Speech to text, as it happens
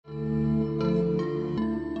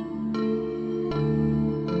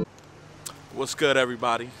What's good,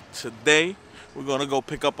 everybody? Today we're gonna go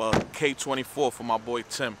pick up a K24 for my boy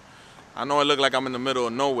Tim. I know it look like I'm in the middle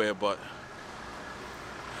of nowhere, but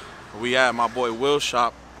we at my boy Will's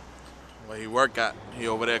shop where he work at. He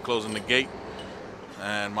over there closing the gate,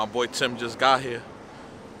 and my boy Tim just got here.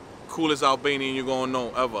 Coolest Albanian you're gonna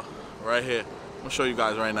know ever, right here. I'm gonna show you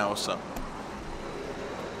guys right now what's up.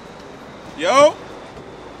 Yo!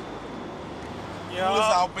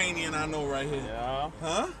 Coolest Albanian I know right here. Yeah.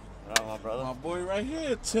 Huh? My brother. My boy right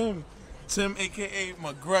here, Tim. Tim, aka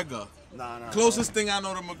McGregor. Nah. Closest thing I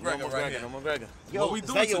know to McGregor, No right here. No McGregor. Yo, what we is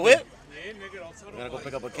doing that your today? whip? Yeah, nigga, don't tell We gotta go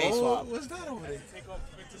pick up a Oh, K-swap. what's that over there? Take off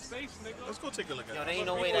into space, nigga. Let's go take a look at Yo, it. there ain't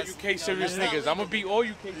no way All that's... you K-serious niggas. I'm gonna beat all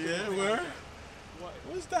you K-serious Yeah, where?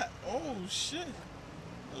 What's that? Oh, shit.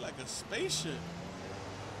 Like a spaceship.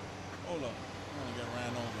 Hold up. I'm gonna get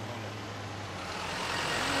ran over. Hold up.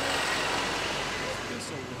 What's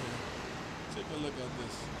this over here? Take a look at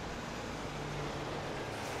this.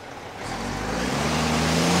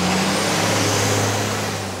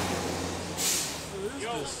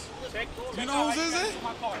 You know whose is it?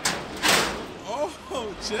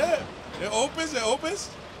 Oh, shit. It opens? It opens?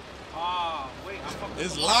 Ah, wait. I'm fucking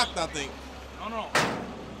It's locked, I think. No.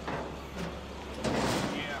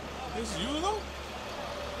 Yeah. It's you, though?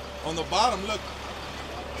 On the bottom, look.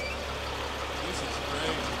 This is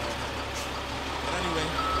crazy, bro. But anyway,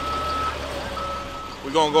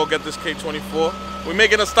 we're gonna go get this K24. We're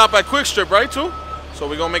making a stop at Quick Strip, right, too? So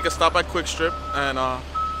we're gonna make a stop at Quick Strip, and I'm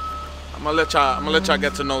gonna let y'all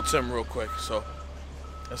get to know Tim real quick. So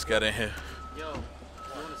let's get in here. Yo, you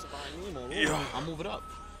want us to buy Nemo? Yo. I'll move it up.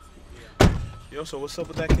 Yo, so what's up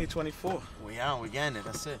with that K24? We getting it.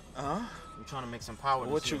 That's it. Uh-huh. I'm trying to make some power.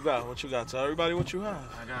 What you got? What you got? Tell everybody what you have.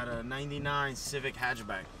 I got a 99 Civic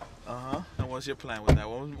hatchback. Uh-huh. And what's your plan with that?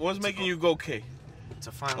 What's making you go K?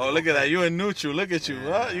 To finally. Oh, look at that. You in neutral. Look at you.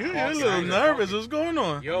 Yeah. Huh? You're a little nervous. What's going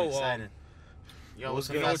on? Yo, Excited. Yo, what's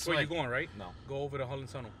you the know which best way way? you going, right? No. Go over to Holland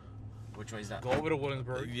Tunnel. Which way is that? Go over to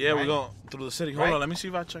Williamsburg. Yeah, we're Right? going through the city. Hold Right? on. Let me see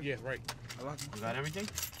if I check. Yeah, right. You got everything?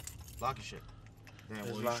 Lock your shit. Damn, It's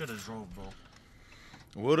well, you locked. should have drove, bro.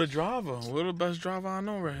 We're the driver. We're the best driver I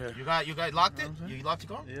know right here. You guys locked it? You know what I'm saying? You locked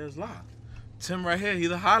your car? Yeah, it's locked. Tim right here, he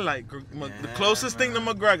the highlight. The Yeah, closest thing to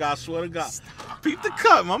man. McGregor, I swear to God. Peep the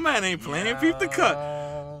cut. My man ain't playing. Peep the cut. My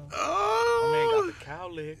man Oh. got the cow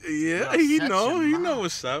lick. Yeah, Yo, he set know. your He mind. know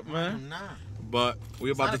what's up, man. Nah. But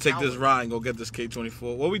we about to not a take this coward. ride and go get this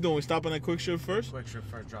K24. What we doing? We stopping at Quick Strip first? Quick Strip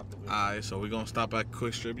first, drop the wheel. Alright, so we're gonna stop at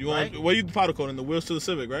Quick Strip. You Right. want where you powder coating the wheels to the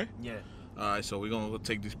Civic, right? Yeah. Alright, so we're gonna go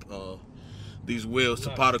take these wheels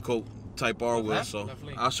to powder coat Type R wheels. Left? So Left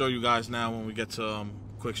lane. I'll show you guys now when we get to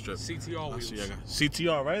Quick Strip. CTR I'll wheels. see you guys.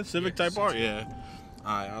 CTR, right? Civic Yeah, Type R? CTR. Yeah.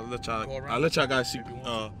 Alright, I'll let Go around y'all guys see if you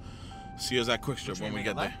want see us at Quick Strip Which when way, we make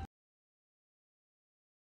get it there. left?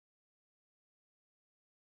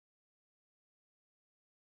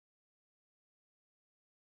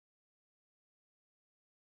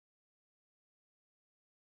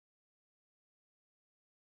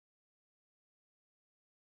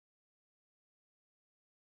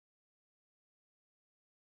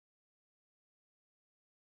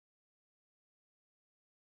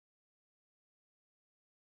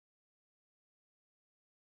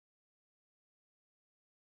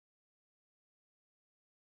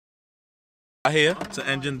 Out here to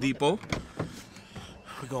Engine Depot.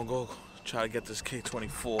 We're gonna go try to get this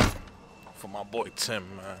K24 for my boy Tim,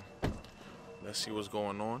 man. Let's see what's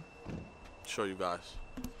going on. Show you guys.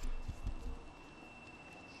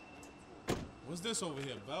 What's this over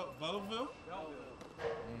here? Belleville?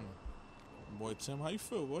 Boy Tim, how you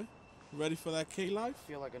feel, boy? You ready for that K life?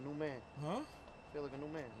 Feel like a new man. Huh? Feel like a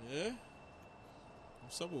new man. Yeah?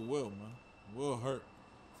 What's up with Will, man? Will hurt.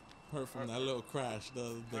 Hurt from that little crash the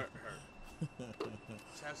other day.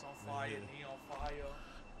 Chest on fire, knee on fire.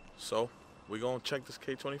 So, we're gonna check this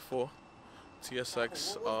K24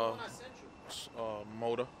 TSX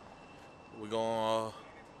motor. We're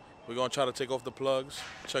gonna try to take off the plugs,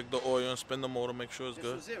 check the oil, and spin the motor, make sure it's This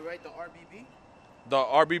good. was it, right? The RBB? The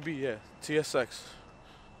RBB, yeah, TSX.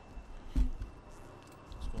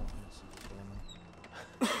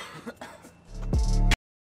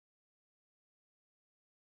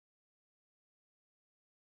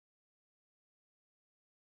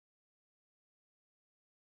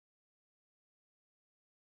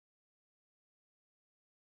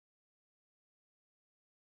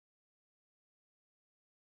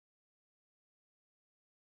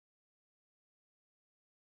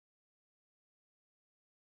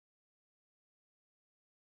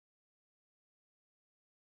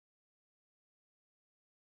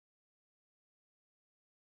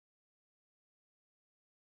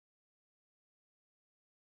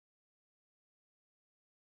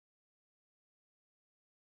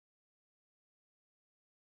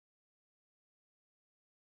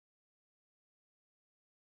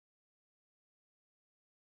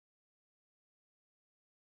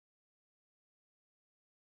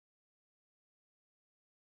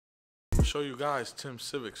 show you guys Tim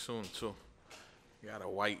Civic soon too. He got a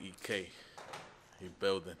white EK. He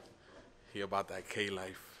building. He about that K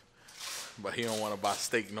life. But he don't want to buy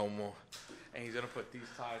steak no more. And he's gonna put these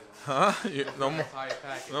tires on. Huh? No more. Tire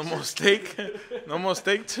package. No more steak. No more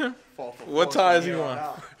steak, Tim. What tires he want?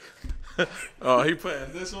 Oh, he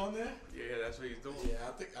putting this on there? Yeah, that's what he's doing. Yeah,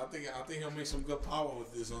 I think he'll make some good power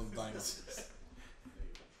with this on the things.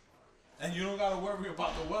 And you don't gotta worry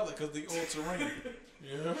about the weather because the all terrain.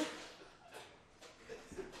 Yeah.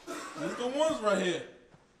 These the ones right here.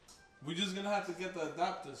 We just gonna have to get the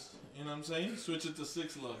adapters. You know what I'm saying? Switch it to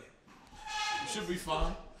 6 lug. It should be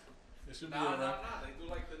fine. It should be alright. Nah. They do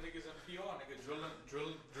like the niggas in PR. Nigga drill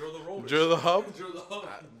the rollers. Drill the hub. Drill the hub.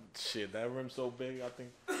 Shit, that rim's so big. I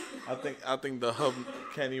think the hub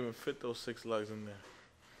can't even fit those 6 lugs in there.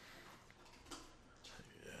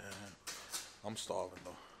 Yeah, I'm starving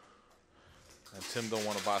though. And Tim don't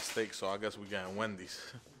want to buy steak, so I guess we getting Wendy's.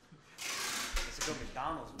 It's a good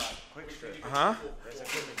McDonald's, but quick strip. Huh? It's a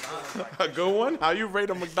good McDonald's. A good one? How you rate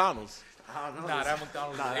a McDonald's? I don't know. Nah, that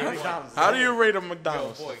McDonald's Nah, is that A1. McDonald's. How do you rate a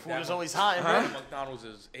McDonald's? Yo, boy, Food is always hot, that man. McDonald's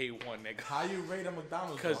is A1, nigga. How you rate a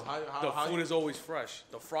McDonald's? Because though? the food is always fresh.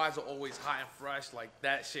 The fries are always hot and fresh. Like,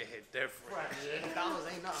 that shit hit different. McDonald's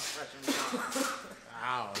ain't nothing fresh in McDonald's.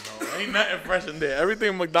 I don't know. Ain't nothing fresh in there. Everything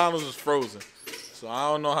in McDonald's is frozen. So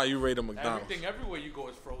I don't know how you rate a McDonald's. Everything everywhere you go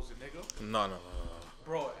is frozen, nigga. No.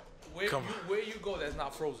 Bro, where you go that's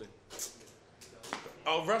not frozen?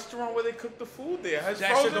 A restaurant where they cook the food there has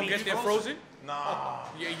That frozen shit don't get there frozen? Nah.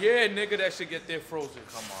 Yeah, nigga, that shit get there frozen.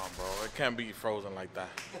 Come on, bro. It can't be frozen like that.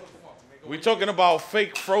 We talking about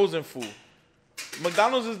fake frozen food.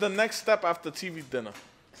 McDonald's is the next step after TV dinner.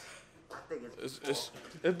 I think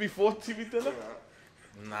It's before TV dinner?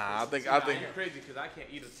 Nah, I think. You're crazy because I can't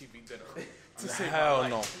eat a TV dinner. Hell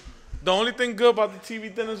no. The only thing good about the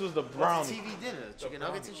TV dinners was the brownie. TV dinner. Chicken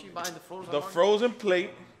nuggets and shit buying the frozen The one? frozen plate,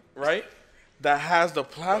 right? That has the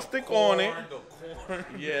plastic on it. The corn.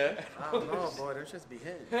 Yeah. I don't know, boy. Them shits be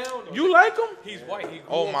hitting. Hell no. You like them? He's white. He grew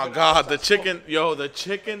Oh up my with God, us. the chicken, the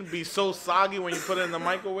chicken be so soggy when you put it in the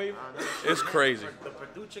microwave. It's crazy. The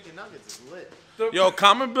Purdue chicken nuggets is lit. Yo,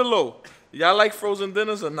 comment below. Y'all like frozen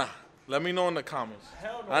dinners or not? Let me know in the comments.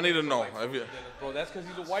 Hell no, I need to niggas know. like frozen dinners, bro, that's because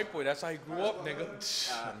he's a white boy. That's how he grew up, nigga.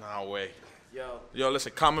 Nah way. Yo,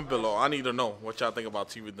 Listen, comment below. I need to know what y'all think about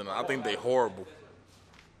TV dinner. I think they horrible.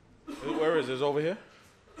 Where is this? Over here?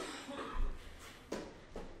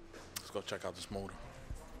 Let's go check out this motor.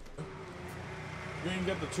 You ain't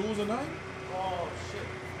get the tools or nothing? oh shit.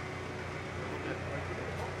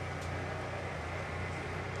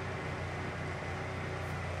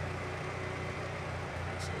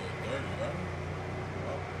 It's a little dirty, right?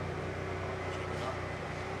 Well, check it out.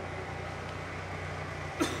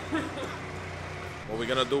 What we're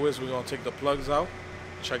gonna do is we're gonna take the plugs out,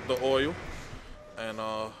 check the oil, and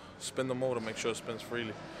spin the motor, make sure it spins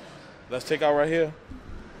freely. Let's take out right here.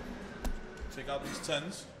 Take out these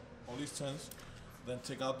 10s, all these 10s. Then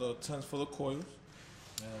take out the 10s for the coils.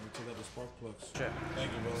 And we take out the spark plugs. Sure.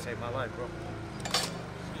 Thank you, bro. Saved my life, bro.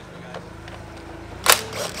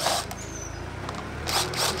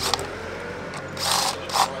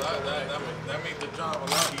 That made the job a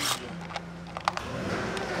lot easier.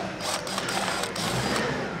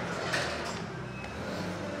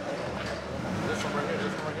 This one right here.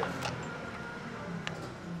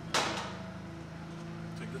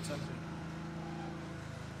 Take the 10s in.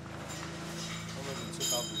 I already took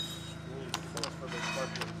out these screws before for the spark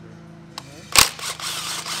plugs here.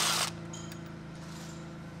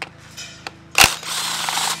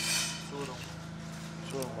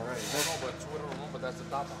 Sure, all right. No, but Twitter alone, but that's the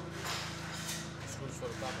top one. Screws for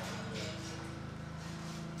the top one.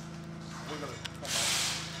 Wiggle it. Come out.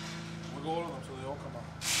 Wiggle all of them so they all come out.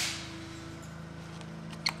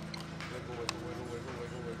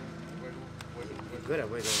 You're good at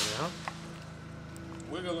wiggling it, huh?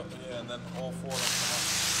 Wiggle them, yeah, and then all 4 of them come out.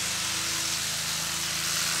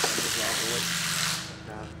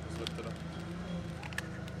 Nah. Just lift it up.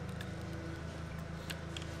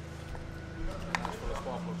 That's for the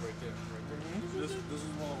spark plug right there. This is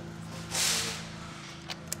one.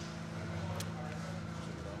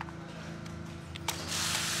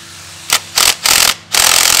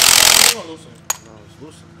 Loosen. No, it's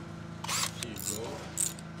loosened. Jeez, bro.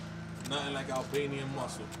 Nothing like Albanian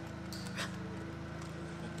muscle.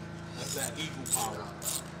 That's that eagle power.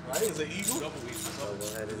 Right? Is it eagle? Double eagle.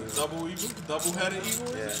 Double eagle? Double-headed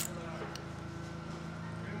eagle? Yeah. Is it?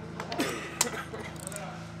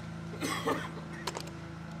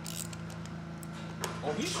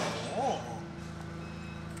 Oh, he's strong.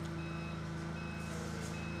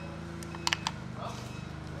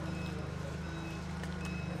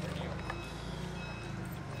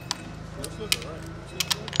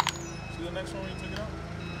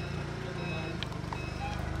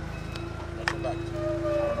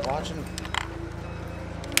 watching.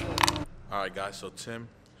 Alright guys, so Tim,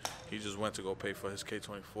 he just went to go pay for his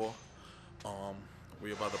K24.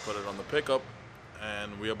 We about to put it on the pickup,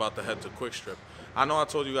 and we about to head to Quick Strip. I know I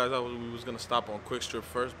told you guys we was gonna stop on Quick Strip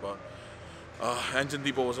first, but Engine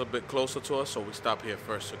Depot was a bit closer to us, so we stopped here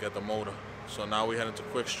first to get the motor. So now we heading to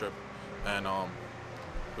Quick Strip, and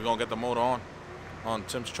we're gonna get the motor on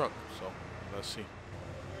Tim's truck. So let's see.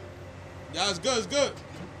 Yeah, it's good. It's good.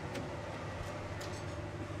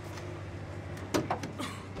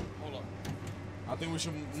 Hold on. I think we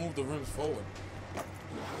should move the rims forward.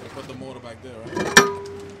 And put the motor back there, right?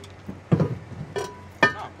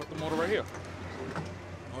 Nah, put the motor right here.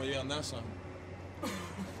 Oh yeah, on that side.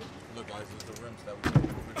 Look guys, this is the rims that we took in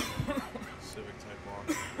the picture. Civic Type R,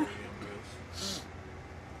 radium wheels.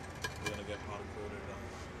 We're gonna get powder coated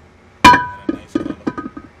and a nice color.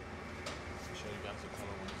 I'll show you guys the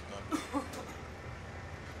color when it's done.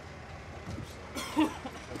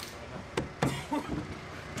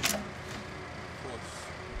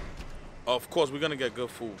 Of course, we're gonna get good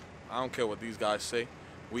food. I don't care what these guys say.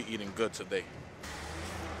 We eating good today.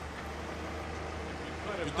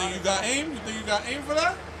 You think you got aim? You think you got aim for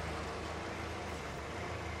that?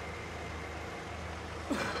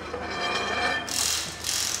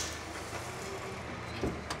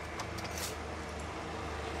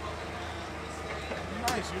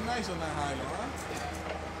 You're nice on that high, huh?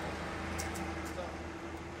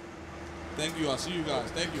 Thank you. I'll see you guys.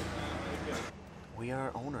 Thank you. We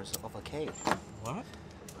are owners of a K. What?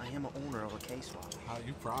 I am an owner of a K spot. How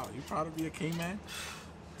you proud? You proud to be a K man?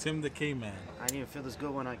 Tim the K man. I didn't even feel this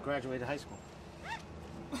good when I graduated high school.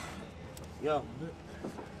 Yo.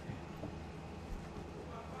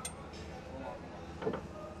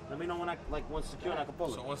 Let me know when once secure and I can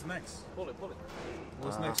pull it. So what's next? Pull it.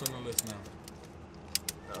 What's next on the list now?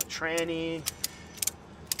 Tranny.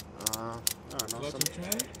 I don't know. Clutch and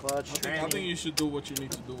tranny? Clutch, tranny. I think you should do what you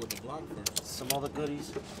need to do with the block first. Some other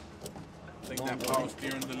goodies. I think that power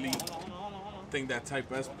steering delete. I think that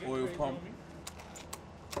Type S oil pump.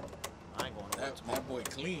 I ain't going to work tomorrow. That boy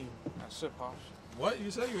clean. That's it, Pops. What? You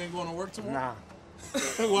said you ain't going to work tomorrow? Nah.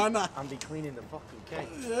 Why not? I'm be cleaning the fucking K.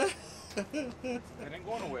 It ain't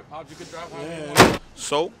going nowhere, Pops. You could drive however you Yeah. want.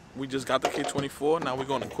 So, we just got the K24. Now we're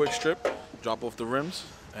going to Quick Strip, drop off the rims,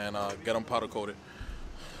 and get them powder coated.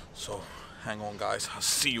 So, hang on, guys. I'll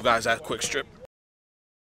see you guys at Quick Strip.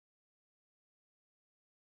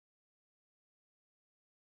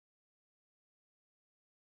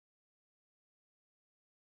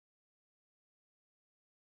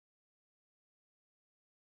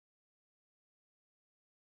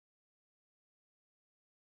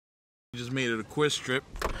 We just made it a Quick Strip.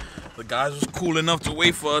 The guys was cool enough to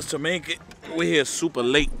wait for us to make it. We're here super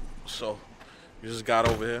late, so we just got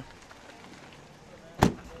over here.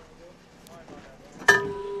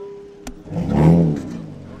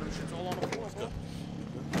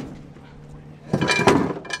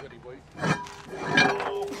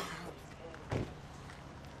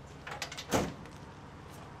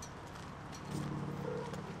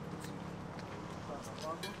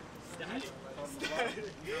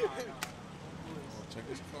 Check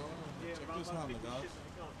this car out. Check this out, guys.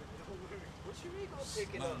 What you mean go pick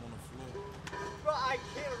it Nothing up? on the floor. Bro, I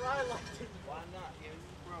can't ride like this. Why not?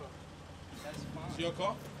 Bro, that's fine. Is your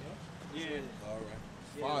car? Yeah. All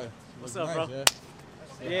right. Fire. What's Looks up, nice, bro?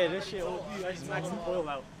 Yeah. Yeah, this shit OP. I just maxed the oil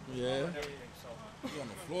out. Yeah. You on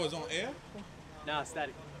the floor? Is on air? Nah,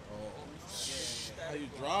 static. Oh. How you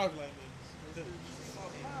drive like this?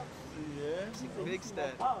 Yeah. Big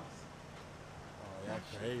stat. Oh,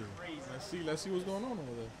 that's crazy. Let's see what's going on over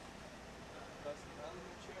there.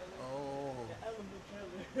 Oh.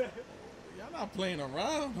 Y'all not playing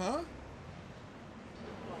around, huh?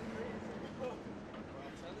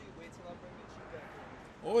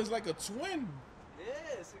 Oh, it's like a twin.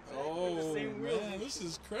 Yes, exactly. Oh, the same wheels man, and this shit.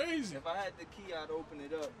 is crazy. If I had the key, I'd open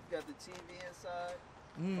it up. Got the TV inside,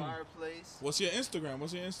 fireplace. What's your Instagram?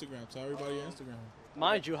 Tell everybody your Instagram.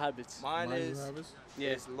 Mind your habits. Mine Mind is your habits?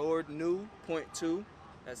 It's Lord New .2.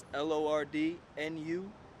 That's LORDNU.2.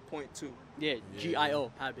 Yeah,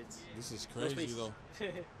 GIO habits. This is No crazy space. though.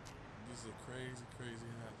 This is a crazy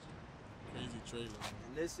house. Crazy trailer.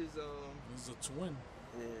 And this is This is a twin.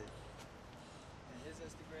 yeah. And his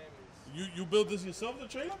Instagram is You built this yourself, the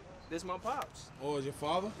trailer? this my pops. Oh, is your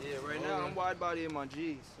father? Yeah, right now I'm wide body in my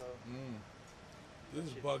G's, so This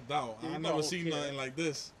is bugged out. Yeah, I you never know, seen yeah. nothing like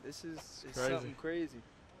this. this is it's crazy. something crazy.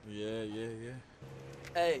 Yeah.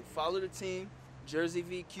 Hey, follow the team. Jersey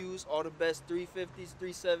VQs, all the best 350s,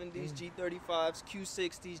 370s, G35s,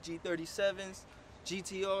 Q60s, G37s,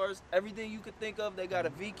 GTRs, everything you could think of. They got a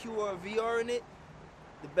VQ or a VR in it.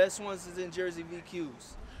 The best ones is in Jersey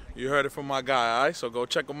VQs. You heard it from my guy, all right? So go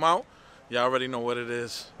check him out. Y'all already know what it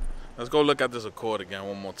is. Let's go look at this Accord again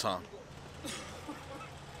one more time.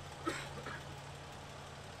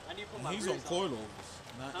 He's on coilovers,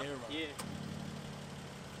 not air ride. Yeah.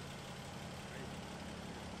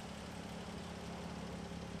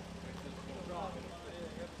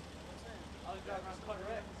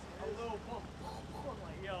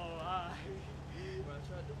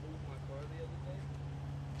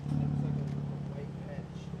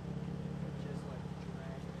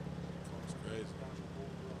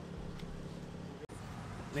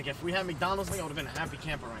 Nigga, if we had McDonald's, nigga, I would have been a happy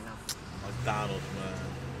camper right now. McDonald's, man.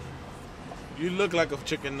 You look like a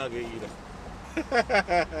chicken nugget eater.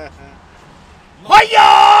 Hiya!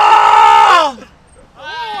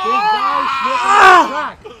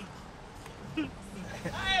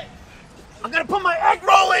 I'm gonna put my egg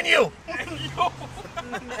roll in you!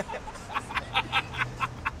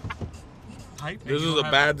 This is a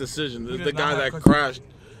bad decision. This is the guy that crashed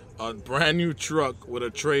a brand new truck with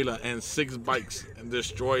a trailer and 6 bikes and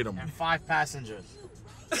destroyed them. And 5 passengers.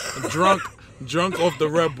 Drunk off the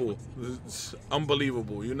Red Bull. It's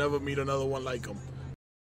unbelievable. You never meet another one like him.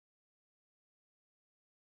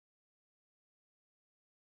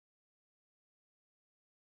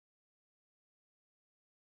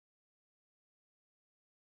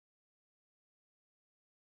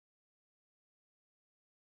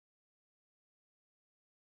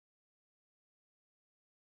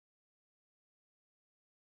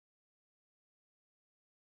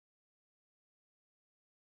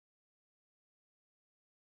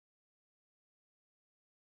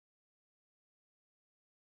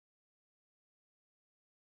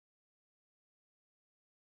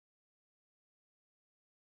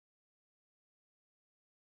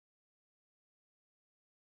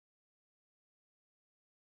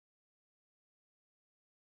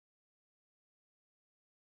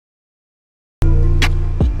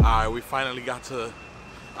 Alright, we finally got to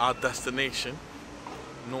our destination,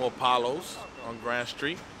 New Apollo's on Grand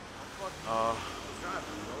Street.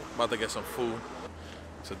 About to get some food.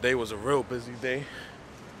 Today was a real busy day.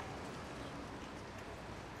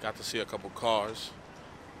 Got to see a couple cars.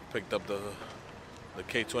 Picked up the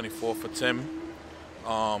K24 for Tim.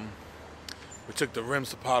 We took the rims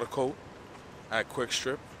to powder coat at Quick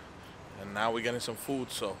Strip, and now we're getting some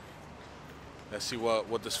food. So let's see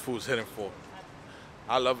what this food's hitting for.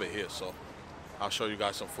 I love it here, so I'll show you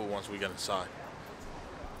guys some food once we get inside.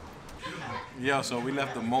 Yeah, so we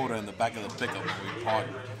left the motor in the back of the pickup when we parked.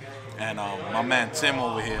 And my man Tim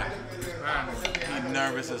over here, he's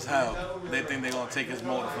nervous as hell. They think they're gonna take his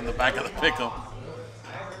motor from the back of the pickup.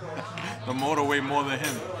 The motor weigh more than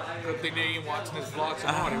him. Good thing they ain't watching this vlog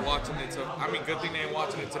tomorrow. They watching it I mean, good thing they ain't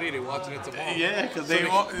watching it today. They watching it tomorrow. Yeah, because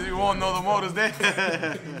you won't know the motor's there.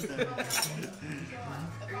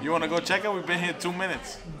 You want to go check it? We've been here 2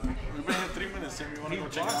 minutes. We've been here 3 minutes, Tim. You want to go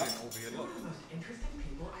check it out? Over here, look.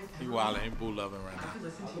 He wildin', he boo loving right now.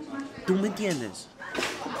 ¿Tú me entiendes?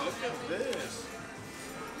 Look at this.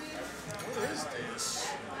 What is this?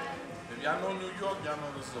 If y'all know New York, y'all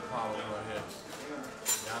know this is Apollo right here.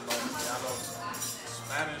 Y'all know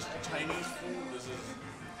Spanish, Chinese food. This is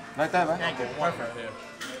Like that, right? number one right here.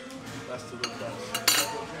 Best of the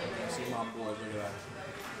best. See my boys, look at that.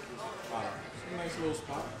 Wow. It's a nice little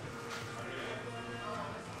spot.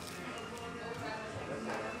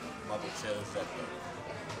 About to tear this up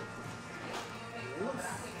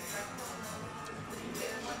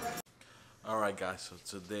though. Alright guys, so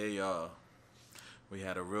today we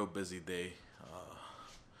had a real busy day.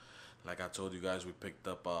 Like I told you guys, we picked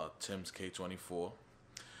up Tim's K24.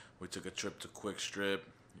 We took a trip to Quick Strip.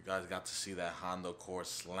 You guys got to see that Honda Accord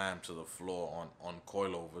slam to the floor on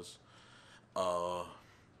coilovers. How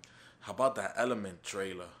about that Element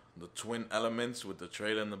trailer? The twin Elements with the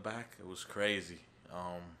trailer in the back. It was crazy.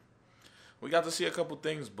 We got to see a couple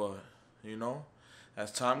things, but you know,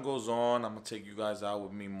 as time goes on, I'm gonna take you guys out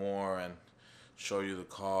with me more and show you the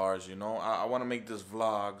cars. You know, I want to make this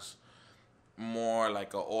vlogs more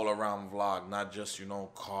like a all-around vlog, not just, you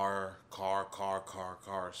know, car.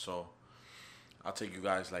 So I'll take you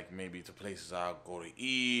guys like maybe to places I'll go to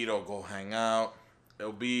eat or go hang out.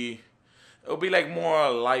 It'll be like more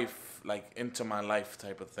life, like into my life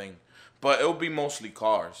type of thing, but it'll be mostly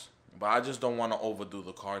cars. But I just don't want to overdo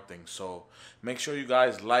the car thing. So make sure you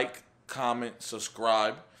guys like, comment,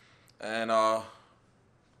 subscribe, and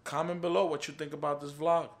comment below what you think about this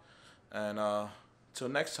vlog. And till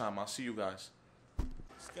next time, I'll see you guys.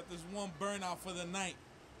 Let's get this one burnout for the night.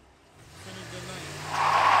 Finish the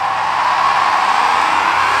night.